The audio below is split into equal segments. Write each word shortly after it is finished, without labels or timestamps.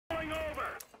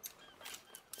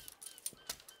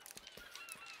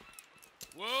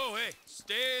Whoa, hey,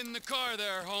 stay in the car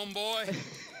there, homeboy.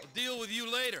 I'll deal with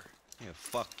you later. Yeah,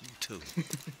 fuck you too.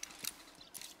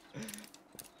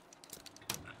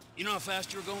 You know how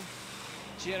fast you were going?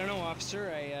 Gee, I don't know,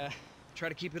 officer. I try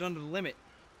to keep it under the limit.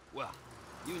 Well,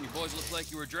 you and your boys look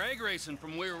like you were drag racing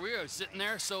from where we were sitting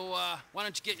there, so why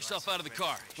don't you get yourself out of the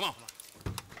car? Come on.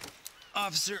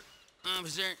 Officer,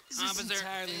 Officer, is this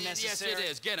entirely necessary? Yes,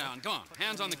 it is. Get on. Come on.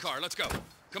 Hands on the car. Let's go.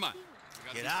 Come on.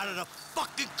 Get out of the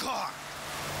fucking car!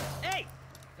 Hey!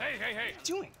 Hey! What are you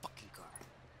doing? Fucking car.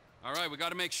 All right, we got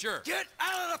to make sure. Get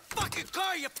out of the fucking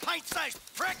car, you pint-sized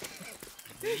prick!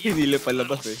 Hindi nila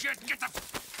palabas eh. Shit, get the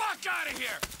fuck out of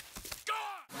here! Go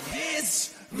on!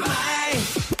 It's right!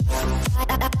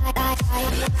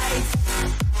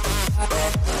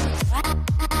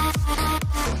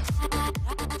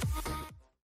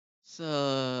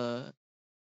 So,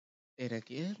 and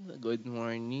again, good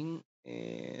morning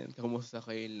and kamusta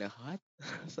kayong lahat?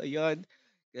 So, yun,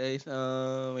 guys,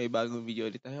 may bagong video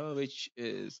ulit tayo which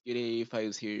is GTA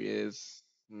 5 series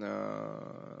na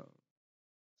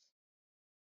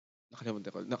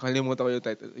nakalimutan ko yung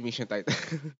title, mission title.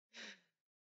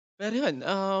 Pero yun,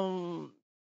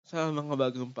 sa mga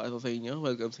bagong pasok sa inyo,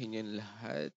 welcome sa inyo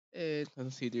lahat and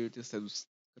consider to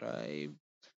subscribe.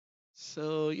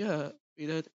 So, yeah,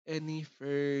 without any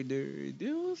further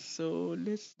ado, so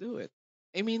let's do it.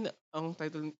 I mean, ang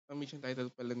mission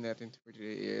title pala natin for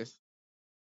today is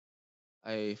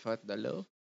I Fought the Law.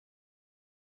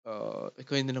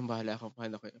 Ikaw yun na nang bahala kung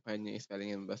paano yung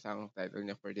spelling yun. Basta ang title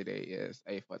niya for today is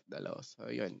I Fought the Law. So,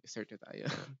 yun, start na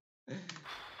tayo.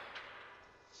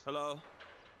 Hello?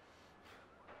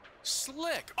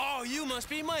 Slick! Oh, you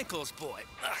must be Michael's boy.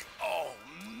 Ugh. Oh,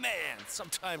 man.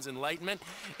 Sometimes enlightenment,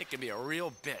 it can be a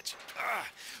real bitch. Ugh.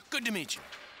 Good to meet you.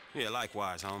 Yeah,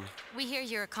 likewise, homie. We hear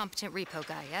you're a competent repo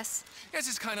guy, yes? Yes,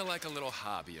 it's kind of like a little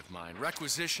hobby of mine,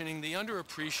 requisitioning the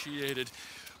underappreciated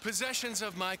possessions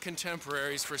of my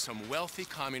contemporaries for some wealthy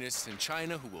communists in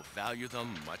China who will value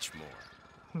them much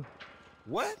more.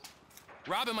 What?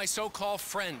 Robbing my so-called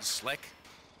friends, Slick.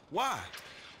 Why?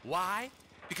 Why?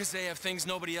 Because they have things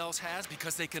nobody else has,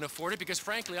 because they can afford it, because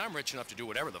frankly, I'm rich enough to do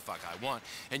whatever the fuck I want,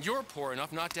 and you're poor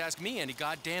enough not to ask me any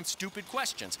goddamn stupid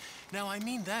questions. Now, I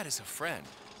mean that as a friend.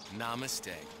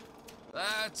 Namaste.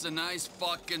 That's a nice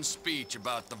fucking speech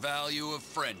about the value of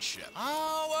friendship.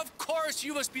 Oh, of course,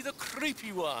 you must be the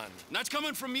creepy one. And that's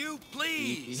coming from you?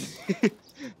 Please.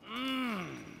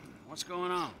 What's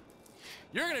going on?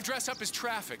 You're gonna dress up as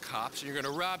traffic cops, and you're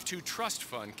gonna rob two trust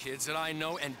fund kids that I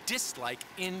know and dislike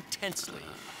intensely.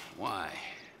 Why?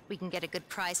 We can get a good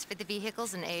price for the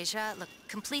vehicles in Asia. Look,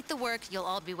 complete the work, you'll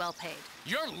all be well paid.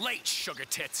 You're late, sugar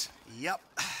tits. Yep.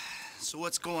 So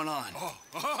what's going on?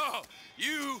 Oh,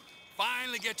 you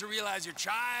finally get to realize your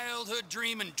childhood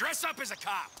dream and dress up as a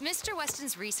cop. Mr.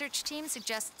 Weston's research team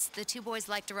suggests the two boys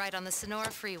like to ride on the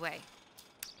Sonora Freeway.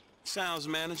 Sounds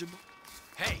manageable.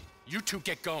 Hey, you two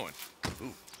get going.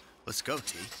 Ooh, let's go,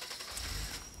 T.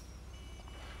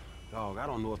 Dog, I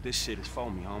don't know if this shit is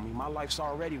for me, homie. My life's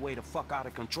already way the fuck out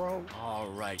of control. All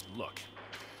right, look.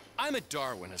 I'm a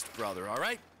Darwinist, brother, all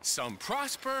right? Some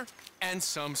prosper and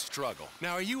some struggle.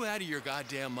 Now, are you out of your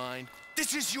goddamn mind?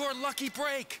 This is your lucky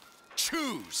break.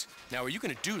 Choose. Now, are you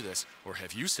gonna do this, or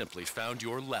have you simply found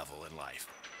your level in life?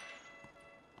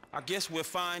 I guess we'll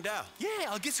find out. Yeah,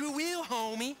 I'll get you a wheel,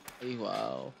 homie. Ay,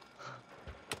 wow.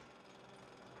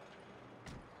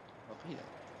 Okay na.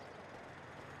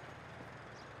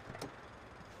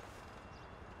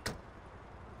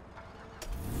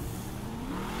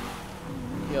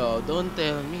 Yo, don't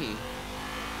tell me.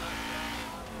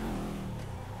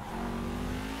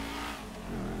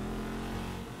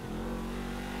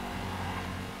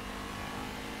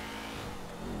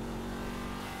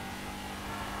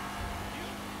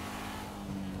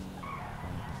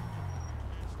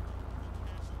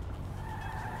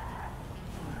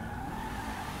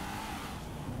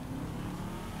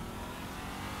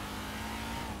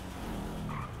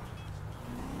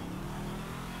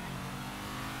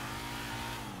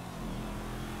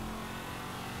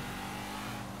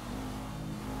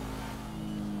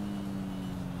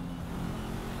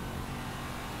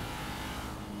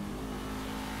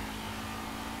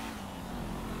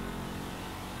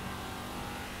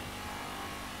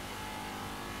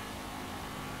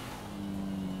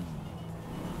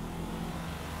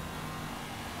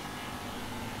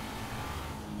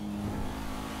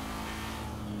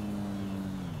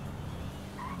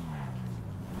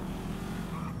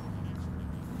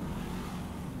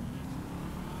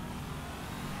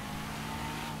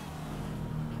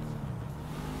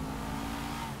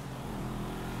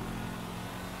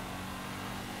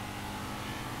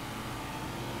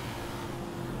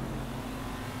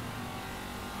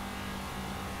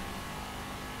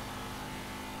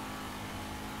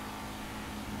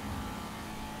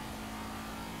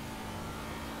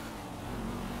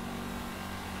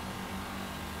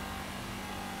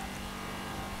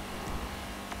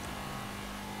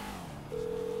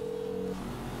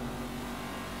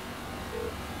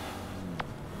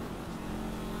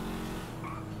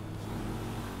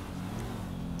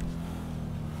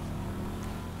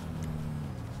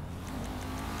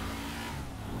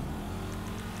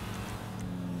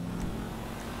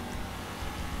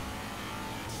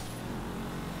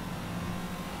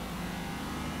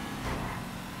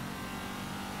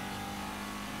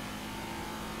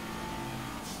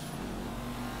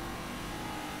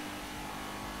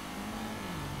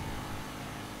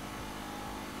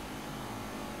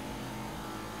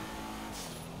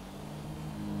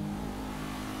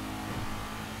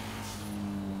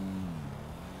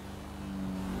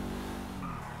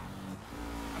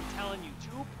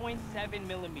 2.7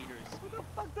 millimeters. Who the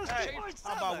fuck does Hey, 2.7?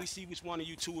 how about we see which one of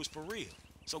you two is for real?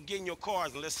 So get in your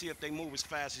cars and let's see if they move as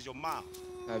fast as your mouth.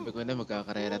 Sabi ko na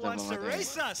magkakarera Who tong wants mga to to.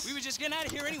 race us? We were just getting out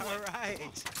of here anyway. All right.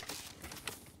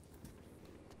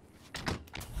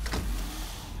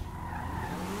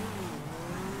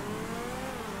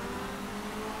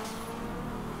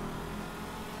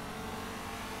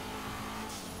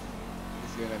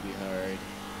 It's gonna be hard.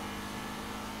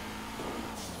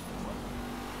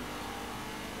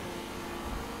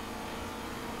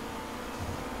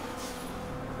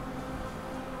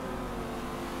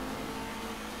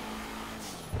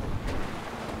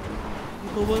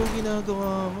 Ikaw ba ang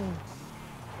ginagawa mo?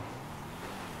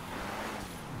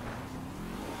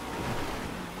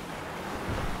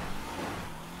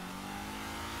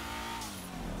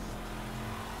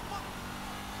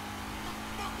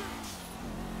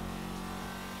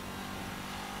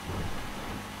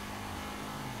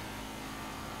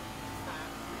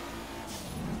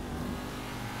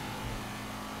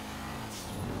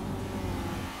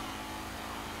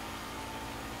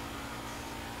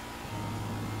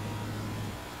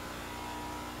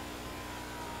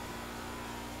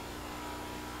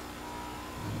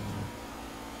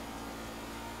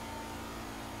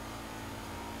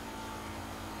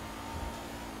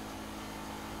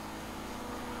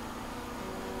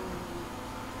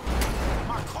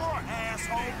 My car,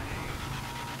 asshole!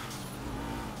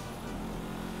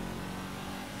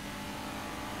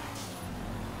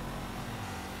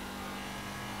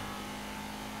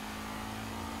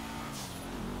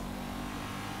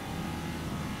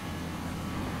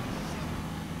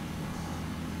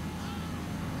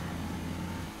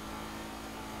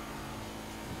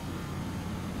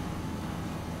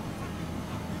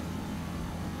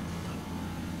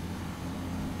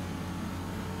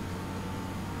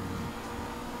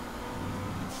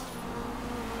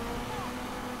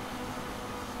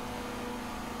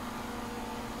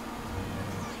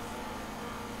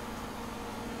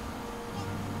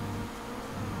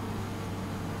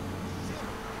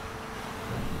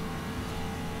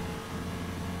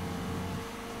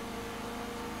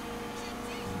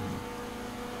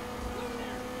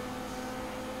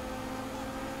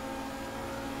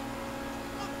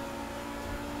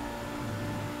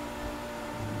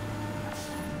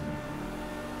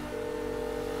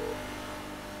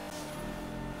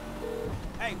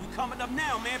 Hey, we coming up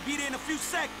now, man. Be there in a few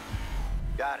seconds.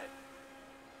 Got it.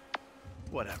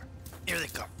 Whatever. Here they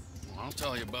come. Well, I'll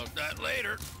tell you about that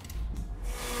later.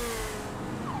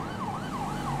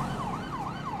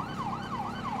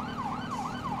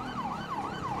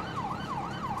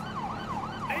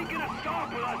 Ain't gonna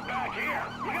stop with us back here.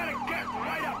 We gotta get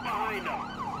right up behind them.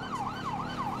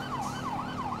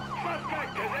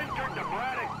 Suspect has entered the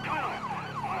Braddock Tunnel.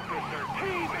 Officer T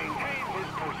maintains his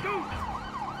pursuit.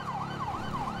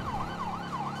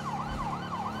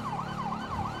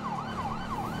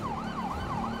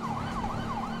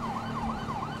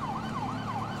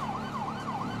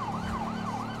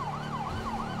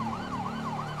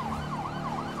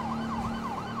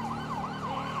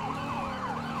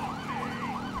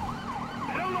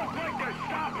 They don't look like they're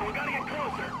stopping. We gotta get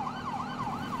closer.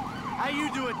 How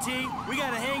you doing, T? We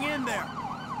gotta hang in there.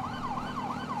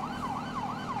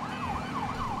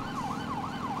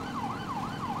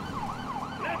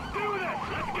 Let's do this.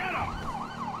 Let's get them.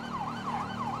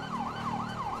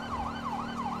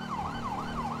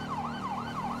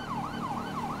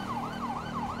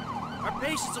 Our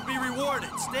patience will be rewarded.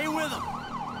 Stay with them.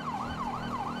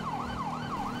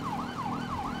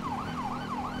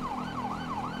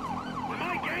 Am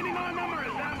I gaining on them, or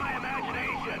is that my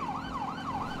imagination?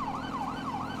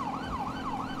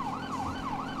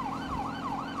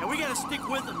 And we gotta stick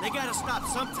with them. They gotta stop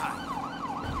sometime.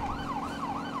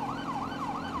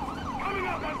 Coming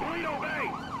up on Toledo Bay.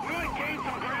 We might gain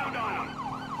some ground on them.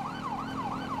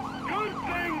 Good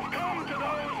things come to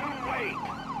those who wait.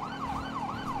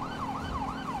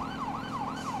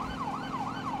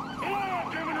 We'll all have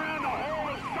driven around the whole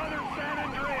of southern San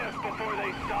Andreas before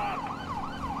they stop.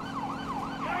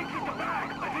 Flank's at the back.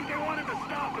 I think they wanted to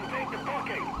stop and take the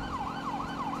booking.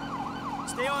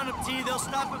 Stay on them, T. They'll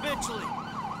stop eventually.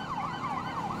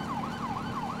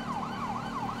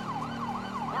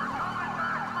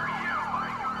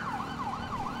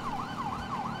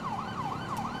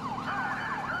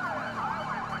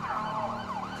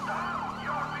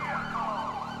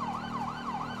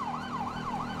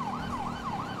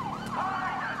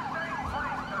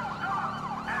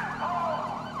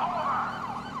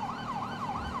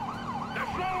 They're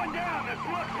slowing down. This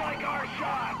looks like our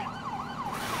shot.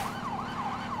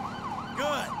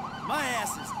 Good. My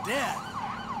ass is dead.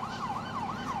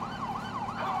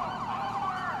 Pull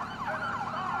over to the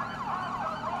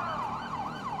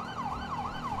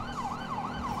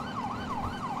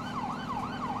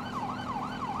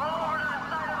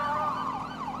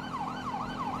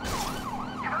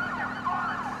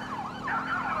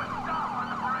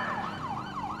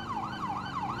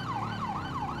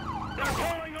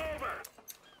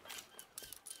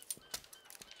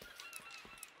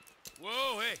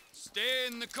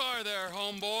in the car there,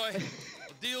 homeboy.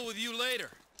 I'll deal with you later.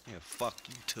 Yeah, fuck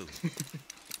you too.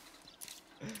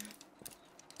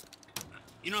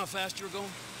 You know how fast you were going?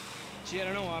 Gee, I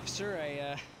don't know, officer.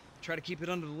 I try to keep it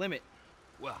under the limit.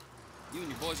 Well, you and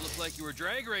your boys look like you were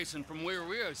drag racing from where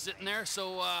we were sitting there,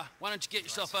 so why don't you get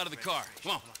yourself out of the car?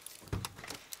 Come on.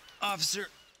 Officer,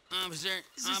 Officer,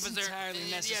 is this entirely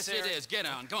necessary? Yes, it is. Get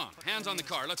on. Come on. Hands on the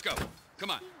car. Let's go.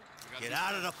 Come on. Get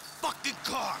out of the fucking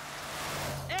car!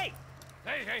 Hey!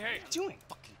 Hey! What are you doing?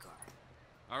 Fucking car.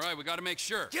 All right, we got to make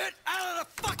sure. Get out of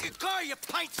the fucking car, you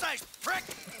pint-sized prick!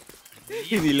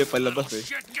 Hindi nila palabas eh.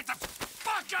 Shit, get the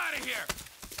fuck out of here!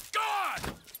 Go on!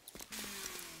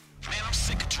 Man, I'm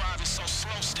sick of driving so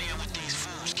slow staying with these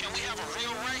fools. Can we have a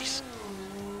real race?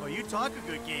 Oh, you talk a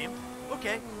good game.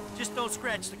 Okay, just don't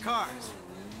scratch the cars.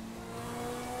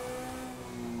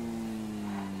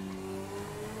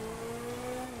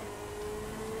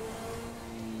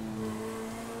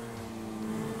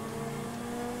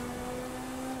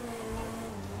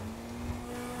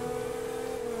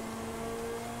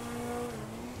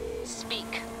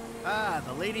 Speak. Ah,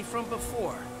 the lady from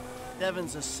before.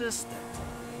 Devin's assistant.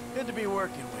 Good to be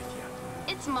working with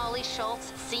you. It's Molly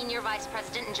Schultz, Senior Vice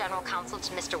President and General Counsel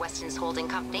to Mr. Weston's holding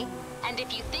company. And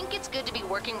if you think it's good to be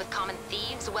working with common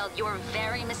thieves, well, you're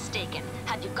very mistaken.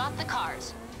 Have you got the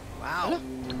cars? Wow.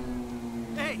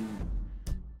 Hey!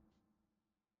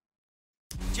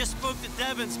 Just spoke to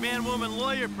Devin's man-woman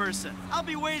lawyer person. I'll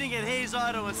be waiting at Hayes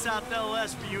Auto in South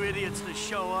LS for you idiots to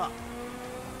show up.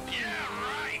 Yeah,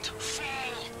 right, fool!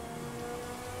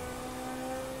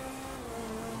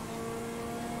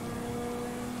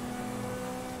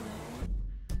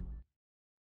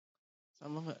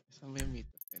 Saan ba yung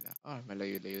meetup nila? Ah,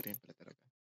 malayo-layo rin pala talaga.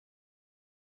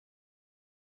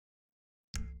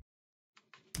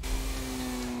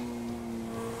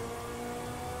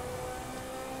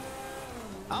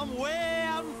 I'm way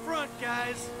out in front,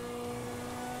 guys.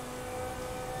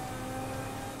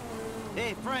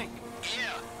 Hey, Frank.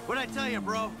 Yeah, What'd I tell you,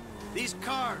 bro? These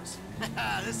cars.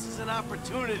 This is an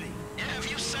opportunity. yeah,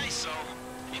 if you say so.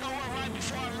 You know what, right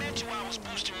before I met you, I was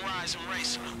boosting rides and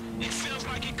racing them. It feels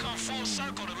like it come full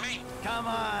circle to me. Come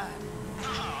on. No,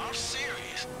 I'm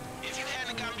serious. If you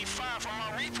hadn't got me fired from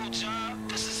my repo job,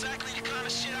 this is exactly the kind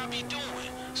of shit I'll be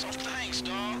doing. So thanks,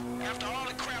 dawg. After all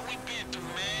the crap we've been through,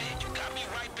 man, you got me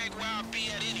right back where I'll be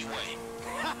at anyway.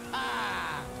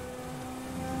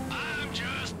 I'm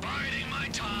just biding my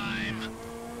time.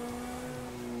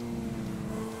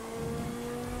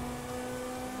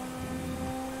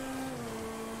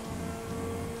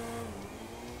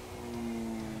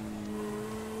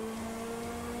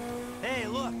 Hey,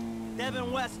 look.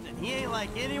 Devin Weston. He ain't like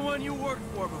anyone you worked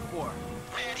for before.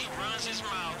 Man, he runs his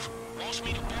mouth, wants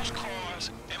me to boost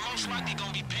cars, and most likely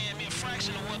gonna be paying me a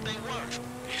fraction of what they worth.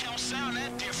 It don't sound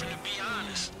that different, to be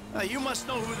honest. You must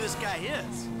know who this guy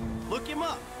is. Look him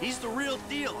up. He's the real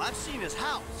deal. I've seen his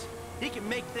house. He can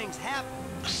make things happen.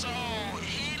 So,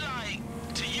 he like,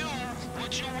 to you,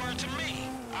 what you were to me.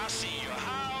 I see your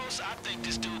house, I think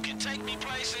this dude can take me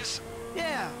places.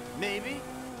 Yeah, maybe.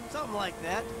 Something like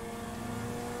that.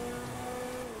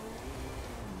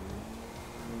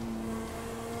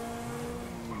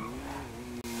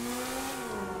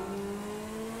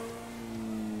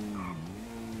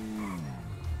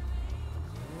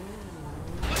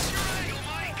 What's your angle,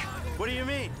 Mike? What do you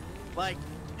mean? Like,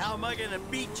 how am I gonna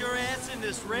beat your ass in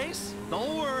this race?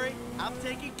 Don't worry, I'm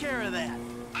taking care of that.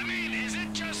 I mean, is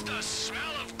it just a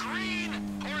smell of green?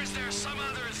 Or is there some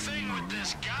other thing with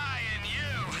this guy and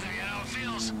you? You know,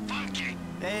 feels funky.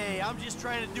 Hey, I'm just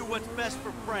trying to do what's best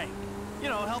for Frank. You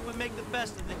know, help him make the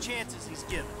best of the chances he's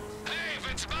given. Hey, if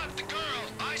it's about the girl,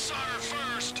 I saw her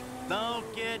first. Don't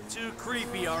get too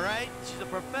creepy, all right? She's a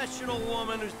professional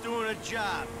woman who's doing her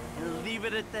job, and leave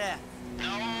it at that.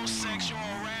 No sexual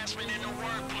harassment in the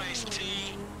workplace,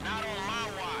 T. Not on my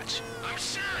watch. I'm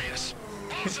serious.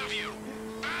 Both of you,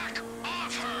 back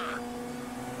off her.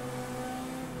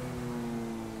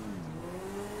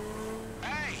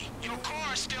 Hey, your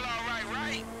car's still all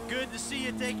right? Good to see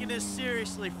you taking this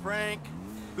seriously, Frank.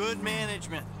 Good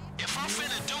management. If I'm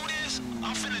finna do this,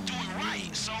 I'm finna do it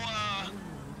right. So,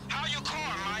 how your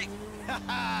car, Mike?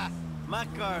 Haha, my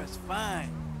car is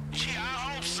fine. Yeah,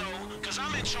 I hope so, because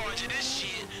I'm in charge of this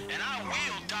shit, and I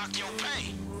will dock your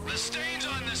pay. The stains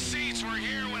on the seats were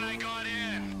here when I got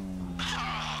in.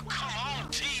 Oh, come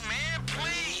on, T-Man,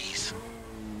 please.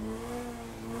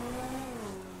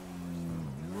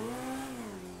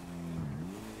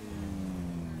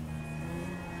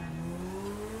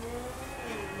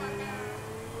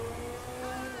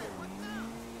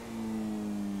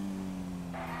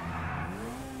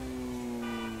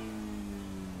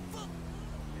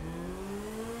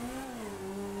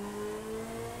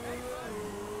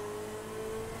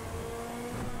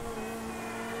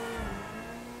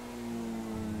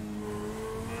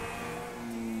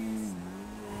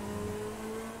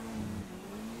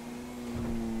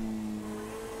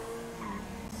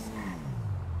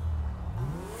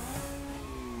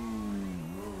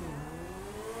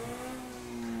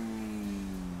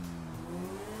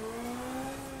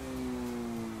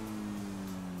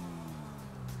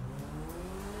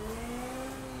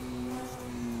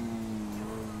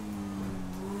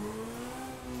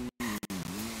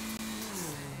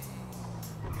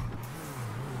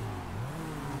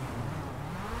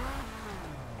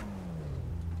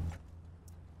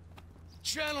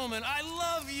 gentlemen, I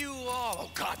love you all.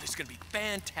 Oh, God, this is gonna be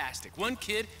fantastic. 1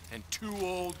 kid and 2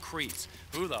 old creeps.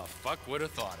 Who the fuck would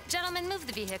have thought it? Gentlemen, move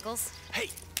the vehicles. Hey,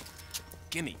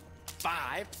 gimme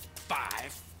 5,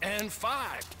 5, and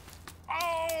 5.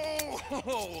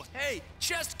 Oh, hey,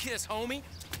 chest kiss, homie.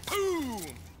 Boom!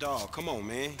 Dog, come on,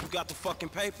 man. You got the fucking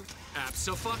paper?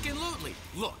 Abso-fucking-lutely.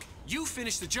 Look, you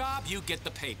finish the job, you get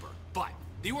the paper. But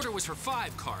the order was for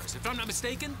 5 cars. If I'm not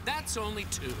mistaken, that's only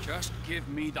 2. Just give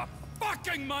me the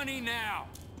fucking money now!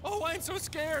 Oh, I'm so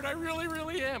scared. I really,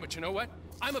 really am. But you know what?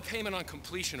 I'm a payment on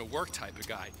completion of work type of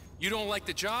guy. You don't like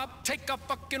the job? Take a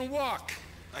fucking walk.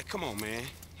 Hey, come on, man.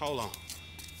 Hold on.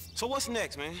 So what's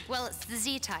next, man? Well, it's the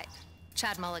Z-type.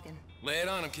 Chad Mulligan. Lay it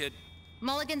on him, kid.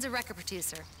 Mulligan's a record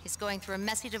producer. He's going through a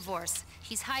messy divorce.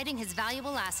 He's hiding his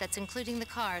valuable assets, including the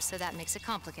cars, so that makes it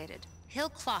complicated. He'll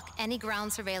clock any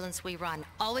ground surveillance we run.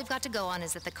 All we've got to go on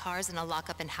is that the car's in a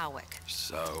lockup in Howick.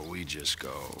 So we just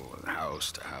go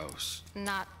house to house?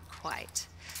 Not quite.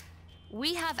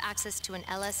 We have access to an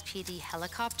LSPD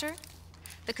helicopter.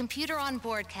 The computer on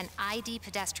board can ID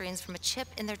pedestrians from a chip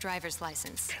in their driver's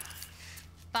license.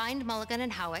 Find Mulligan in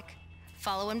Howick,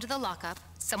 follow him to the lockup,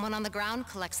 someone on the ground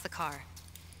collects the car.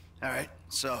 All right,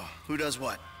 so who does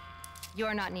what?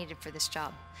 You're not needed for this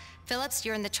job. Phillips,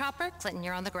 you're in the chopper. Clinton,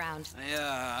 you're on the ground.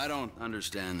 Yeah, I don't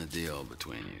understand the deal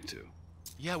between you two.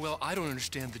 Yeah, well, I don't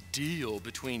understand the deal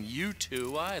between you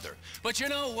two either. But you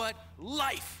know what?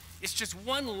 Life is just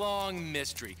one long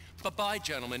mystery. Bye-bye,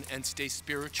 gentlemen, and stay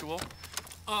spiritual.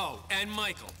 Oh, and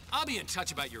Michael, I'll be in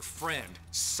touch about your friend,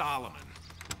 Solomon.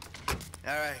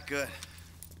 All right, good.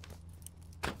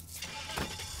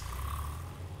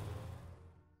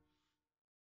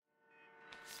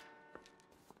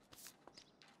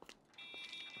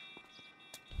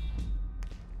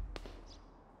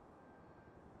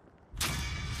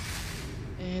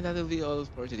 And that'll be all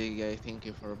for today, guys. Thank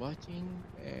you for watching,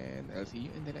 and I'll see you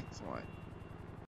in the next one.